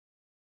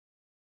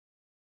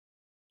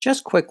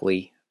Just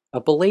quickly,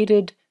 a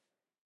belated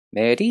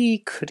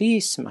Merry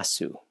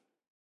Christmasu.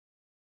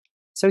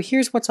 So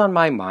here's what's on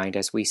my mind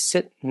as we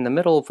sit in the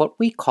middle of what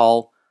we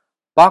call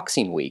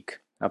Boxing Week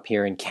up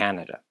here in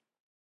Canada.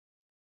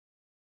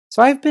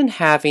 So I've been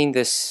having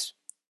this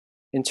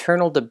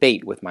internal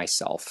debate with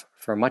myself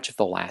for much of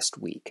the last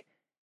week,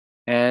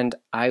 and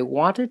I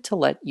wanted to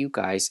let you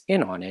guys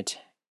in on it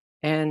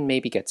and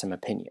maybe get some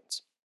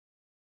opinions.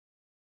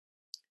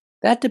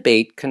 That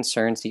debate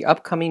concerns the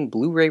upcoming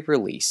Blu-ray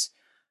release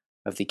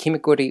of the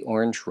Kimigori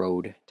Orange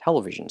Road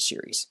television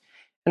series,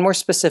 and more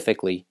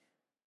specifically,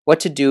 what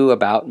to do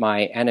about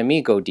my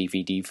Animigo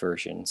DVD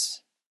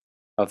versions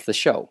of the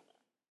show.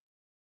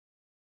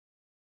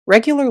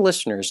 Regular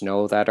listeners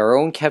know that our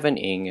own Kevin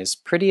Ing is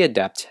pretty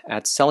adept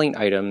at selling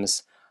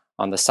items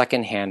on the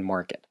second-hand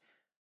market.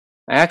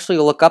 I actually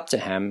look up to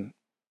him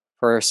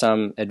for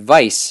some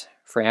advice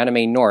for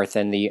Anime North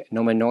and the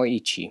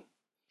Nomanoichi,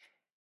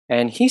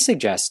 and he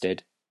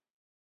suggested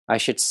I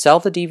should sell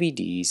the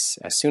DVDs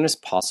as soon as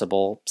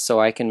possible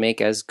so I can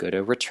make as good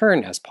a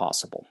return as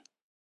possible.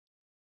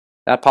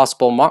 That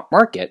possible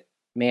market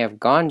may have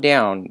gone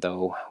down,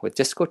 though, with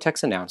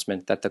Discotek's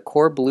announcement that the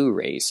core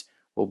Blu-rays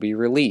will be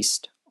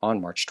released on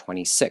March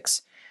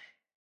 26.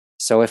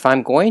 So if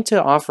I'm going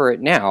to offer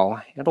it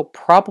now, it'll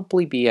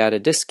probably be at a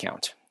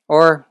discount,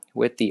 or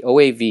with the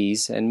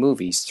OAVs and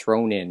movies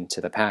thrown into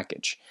the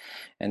package.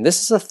 And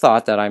this is a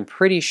thought that I'm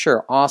pretty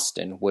sure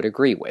Austin would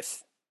agree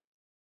with.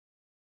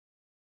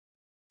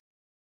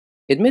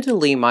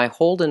 Admittedly, my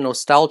hold and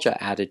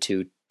nostalgia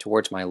attitude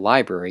towards my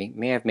library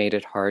may have made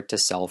it hard to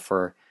sell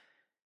for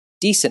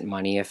decent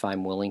money if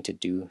I'm willing to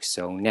do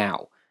so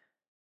now.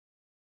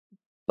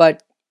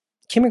 But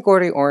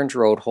Kimigori Orange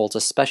Road holds a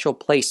special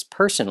place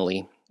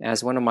personally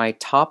as one of my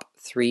top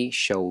 3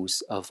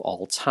 shows of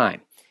all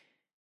time.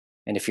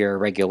 And if you're a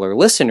regular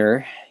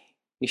listener,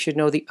 you should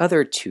know the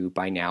other 2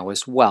 by now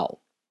as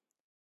well.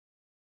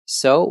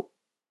 So,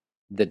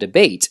 the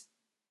debate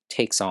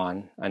takes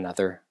on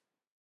another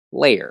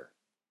layer.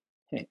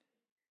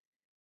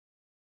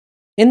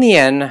 In the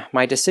end,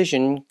 my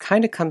decision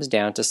kind of comes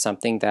down to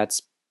something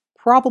that's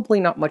probably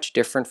not much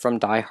different from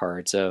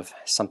diehards of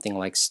something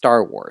like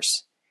Star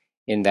Wars,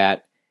 in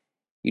that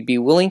you'd be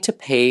willing to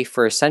pay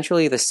for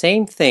essentially the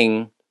same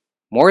thing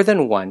more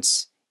than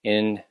once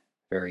in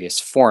various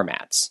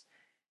formats.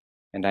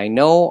 And I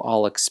know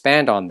I'll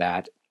expand on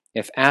that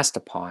if asked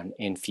upon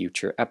in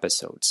future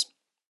episodes.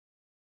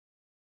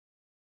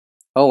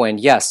 Oh, and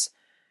yes,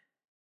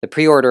 the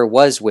pre-order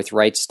was with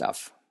Right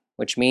Stuf,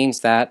 which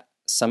means that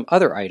some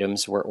other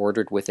items were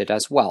ordered with it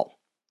as well.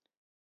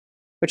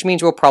 Which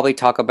means we'll probably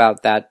talk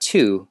about that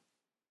too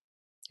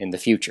in the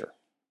future.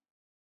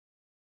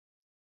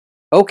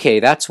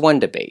 Okay, that's one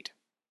debate.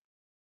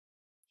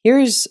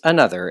 Here's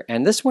another,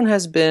 and this one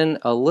has been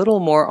a little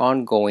more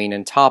ongoing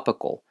and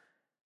topical,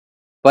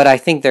 but I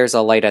think there's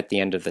a light at the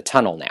end of the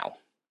tunnel now.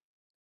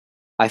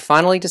 I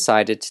finally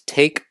decided to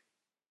take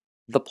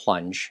the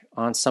plunge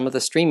on some of the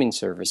streaming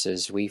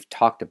services we've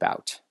talked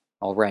about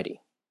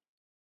already.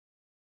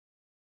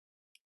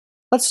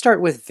 Let's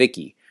start with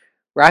Viki,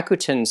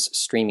 Rakuten's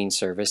streaming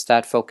service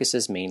that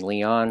focuses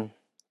mainly on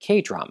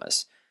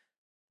K-dramas.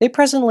 They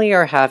presently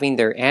are having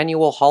their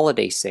annual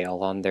holiday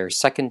sale on their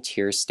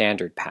second-tier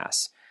standard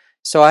pass,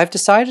 so I've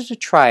decided to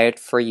try it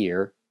for a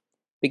year,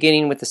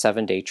 beginning with the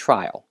 7-day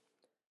trial.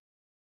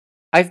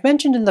 I've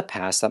mentioned in the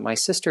past that my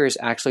sister is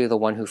actually the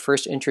one who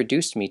first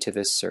introduced me to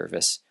this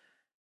service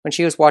when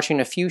she was watching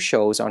a few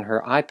shows on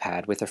her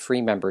iPad with a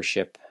free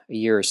membership a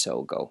year or so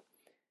ago.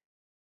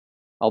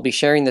 I'll be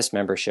sharing this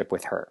membership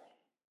with her.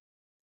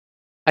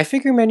 I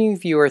figure many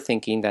of you are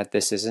thinking that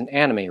this isn't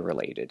anime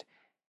related,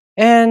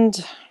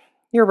 and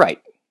you're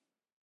right.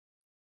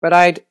 But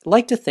I'd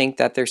like to think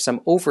that there's some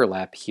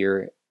overlap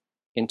here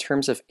in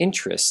terms of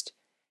interest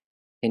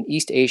in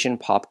East Asian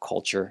pop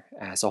culture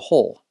as a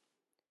whole.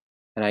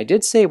 And I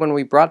did say when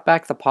we brought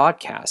back the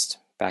podcast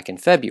back in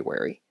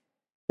February,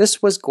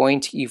 this was going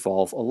to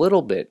evolve a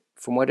little bit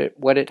from what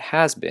it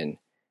has been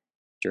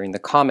during the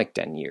Comic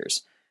Den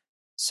years.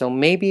 So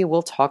maybe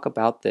we'll talk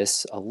about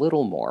this a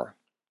little more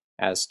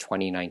as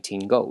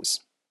 2019 goes.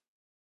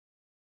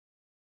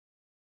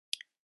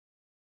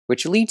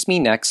 Which leads me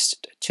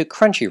next to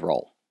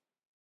Crunchyroll.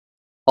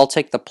 I'll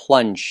take the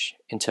plunge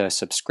into a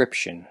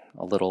subscription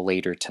a little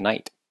later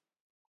tonight.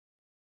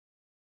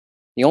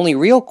 The only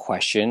real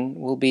question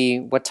will be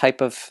what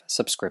type of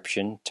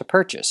subscription to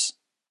purchase.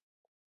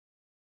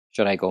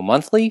 Should I go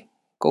monthly,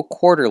 go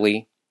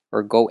quarterly,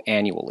 or go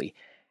annually?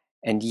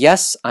 And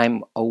yes,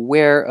 I'm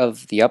aware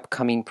of the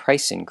upcoming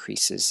price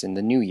increases in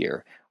the new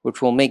year, which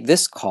will make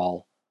this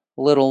call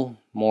a little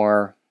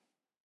more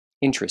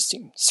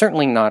interesting.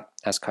 Certainly not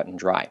as cut and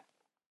dry.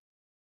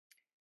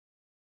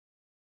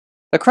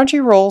 The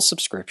Crunchyroll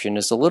subscription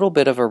is a little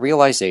bit of a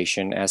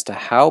realization as to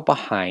how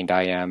behind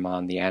I am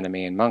on the anime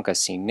and manga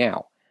scene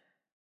now.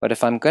 But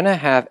if I'm going to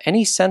have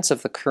any sense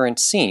of the current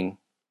scene,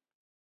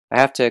 I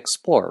have to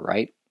explore,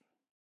 right?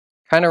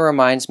 Kind of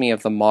reminds me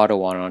of the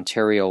motto on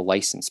Ontario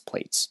license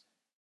plates.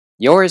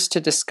 Yours to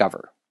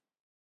discover.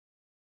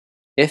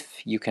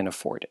 if you can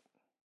afford it.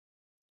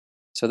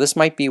 So this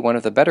might be one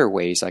of the better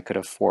ways I could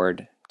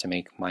afford to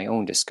make my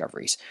own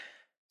discoveries.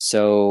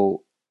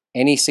 So,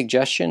 any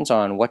suggestions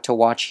on what to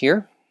watch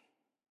here?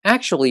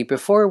 Actually,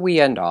 before we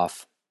end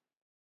off,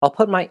 I'll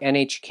put my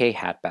NHK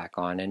hat back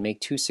on and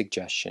make two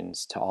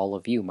suggestions to all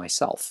of you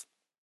myself.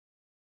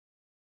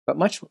 But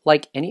much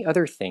like any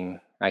other thing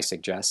I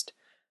suggest,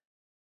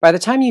 by the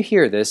time you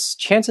hear this,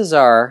 chances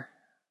are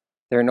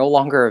they're no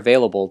longer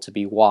available to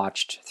be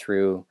watched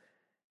through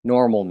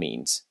normal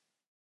means,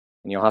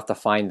 and you'll have to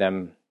find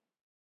them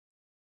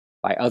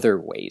by other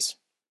ways.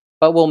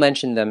 But we'll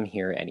mention them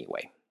here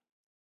anyway.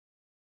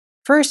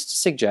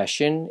 First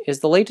suggestion is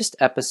the latest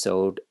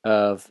episode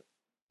of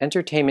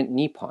Entertainment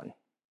Nippon,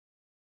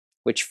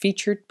 which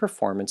featured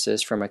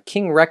performances from a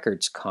King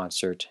Records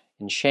concert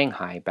in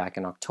Shanghai back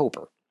in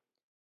October.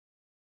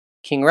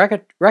 King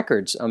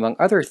Records, among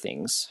other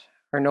things,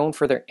 are known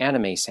for their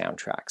anime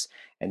soundtracks,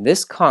 and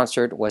this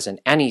concert was an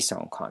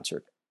anisong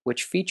concert,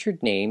 which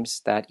featured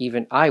names that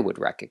even I would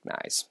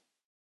recognize,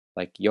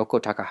 like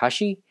Yoko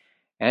Takahashi,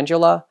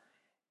 Angela,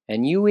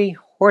 and Yui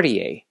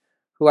Horie,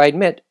 who I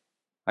admit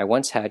I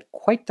once had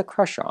quite the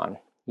crush on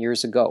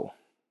years ago.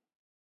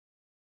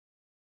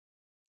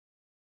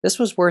 This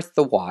was worth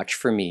the watch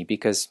for me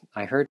because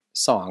I heard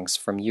songs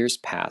from years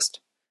past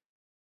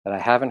that I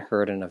haven't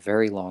heard in a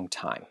very long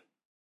time.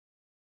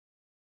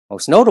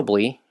 Most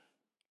notably,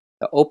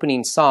 the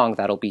opening song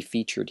that'll be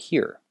featured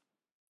here,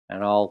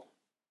 and I'll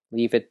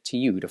leave it to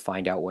you to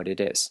find out what it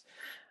is.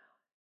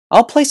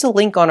 I'll place a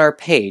link on our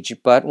page,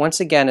 but once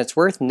again, it's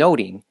worth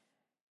noting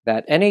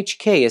that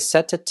NHK is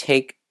set to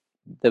take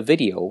the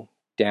video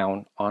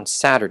down on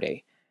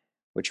Saturday,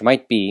 which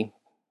might be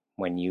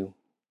when you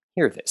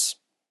hear this.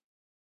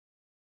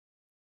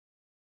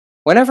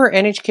 Whenever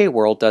NHK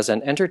World does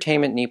an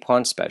Entertainment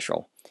Nippon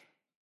special,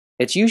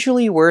 it's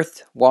usually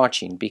worth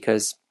watching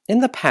because in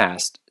the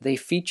past they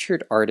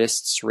featured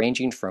artists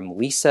ranging from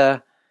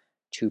Lisa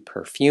to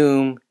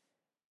Perfume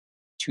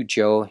to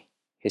Joe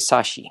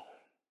Hisashi.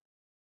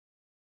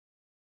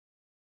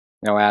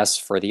 Now, as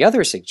for the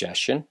other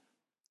suggestion,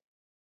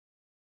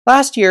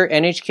 last year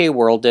NHK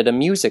World did a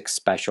music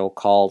special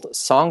called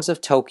Songs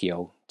of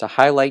Tokyo to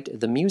highlight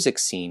the music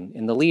scene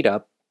in the lead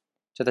up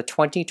to the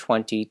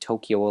 2020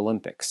 Tokyo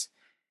Olympics.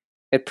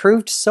 It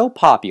proved so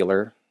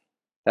popular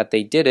that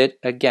they did it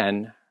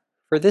again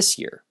for this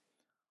year.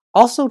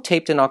 Also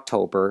taped in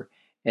October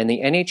in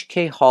the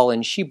NHK Hall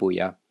in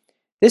Shibuya,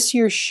 this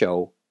year's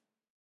show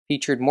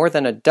featured more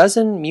than a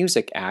dozen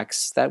music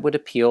acts that would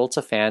appeal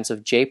to fans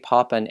of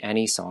J-pop and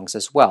anisongs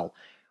as well,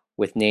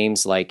 with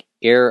names like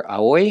Air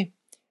Aoi,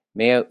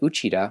 Mea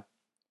Uchida,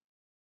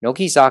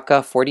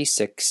 Nogizaka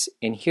 46,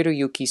 and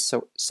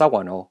Hiroyuki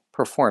Sawano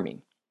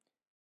performing.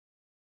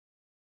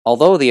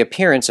 Although the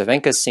appearance of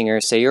Enka singer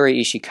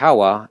Sayuri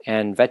Ishikawa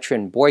and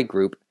veteran boy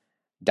group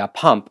Da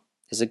Pump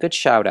is a good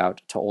shout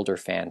out to older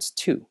fans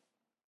too.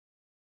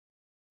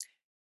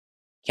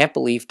 Can't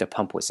believe Da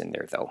Pump was in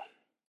there though.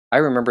 I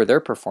remember their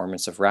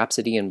performance of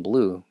Rhapsody in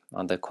Blue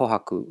on the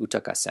Kohaku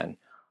Utakasen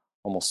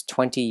almost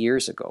 20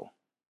 years ago.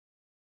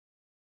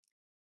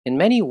 In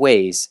many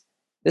ways,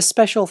 this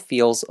special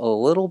feels a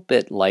little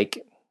bit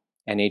like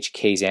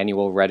NHK's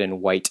annual Red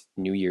and White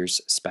New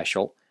Year's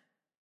special,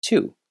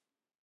 too.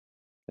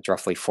 It's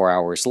roughly 4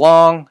 hours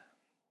long,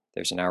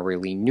 there's an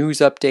hourly news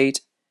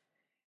update,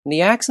 and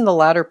the acts in the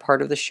latter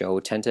part of the show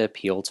tend to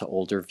appeal to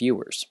older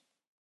viewers.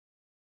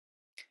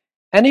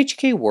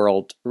 NHK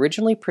World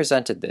originally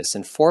presented this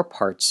in 4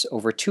 parts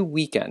over 2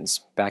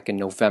 weekends back in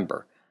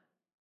November.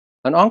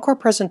 An encore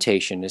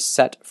presentation is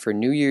set for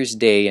New Year's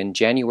Day and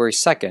January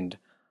 2nd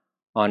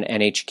on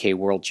NHK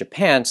World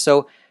Japan,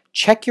 so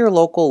check your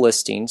local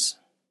listings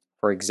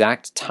for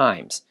exact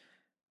times.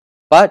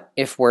 But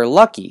if we're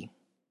lucky,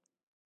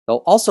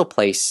 they'll also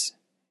place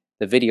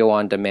the video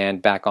on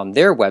demand back on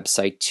their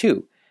website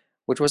too,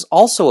 which was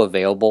also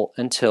available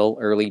until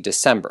early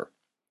December.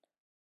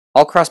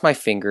 I'll cross my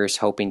fingers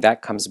hoping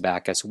that comes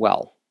back as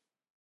well.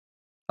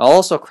 I'll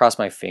also cross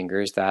my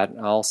fingers that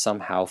I'll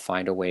somehow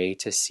find a way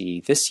to see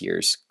this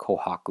year's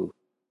Kohaku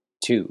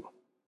too.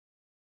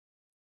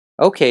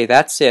 Okay,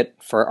 that's it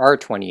for our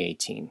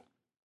 2018,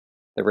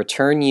 the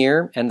return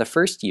year and the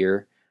first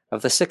year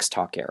of the Six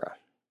Talk era.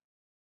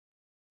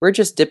 We're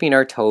just dipping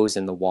our toes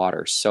in the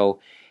water, so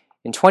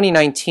in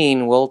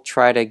 2019 we'll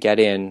try to get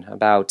in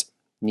about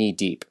knee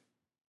deep.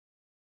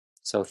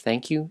 So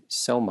thank you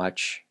so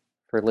much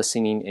for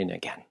listening in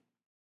again.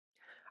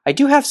 I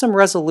do have some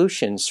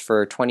resolutions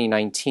for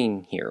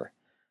 2019 here,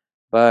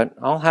 but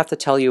I'll have to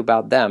tell you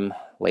about them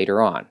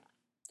later on.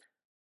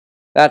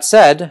 That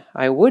said,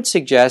 I would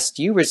suggest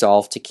you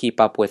resolve to keep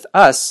up with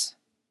us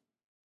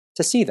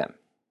to see them.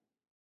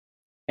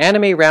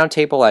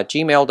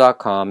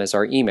 animeroundtable@gmail.com is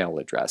our email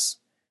address.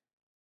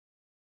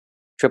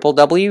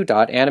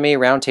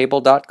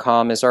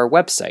 www.animeroundtable.com is our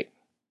website.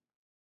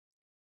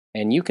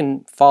 And you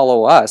can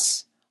follow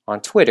us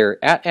on Twitter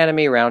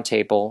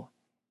 @AnimeRoundtable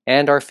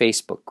and our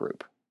Facebook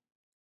group.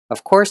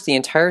 Of course, the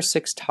entire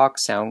Six Talk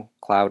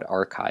SoundCloud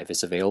archive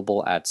is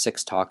available at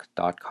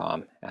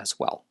sixtalk.com as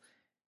well.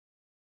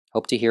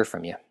 Hope to hear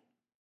from you.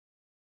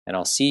 And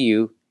I'll see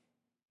you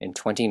in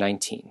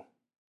 2019.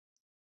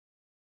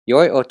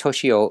 Yoi o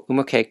toshi o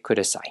umuke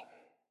kudasai.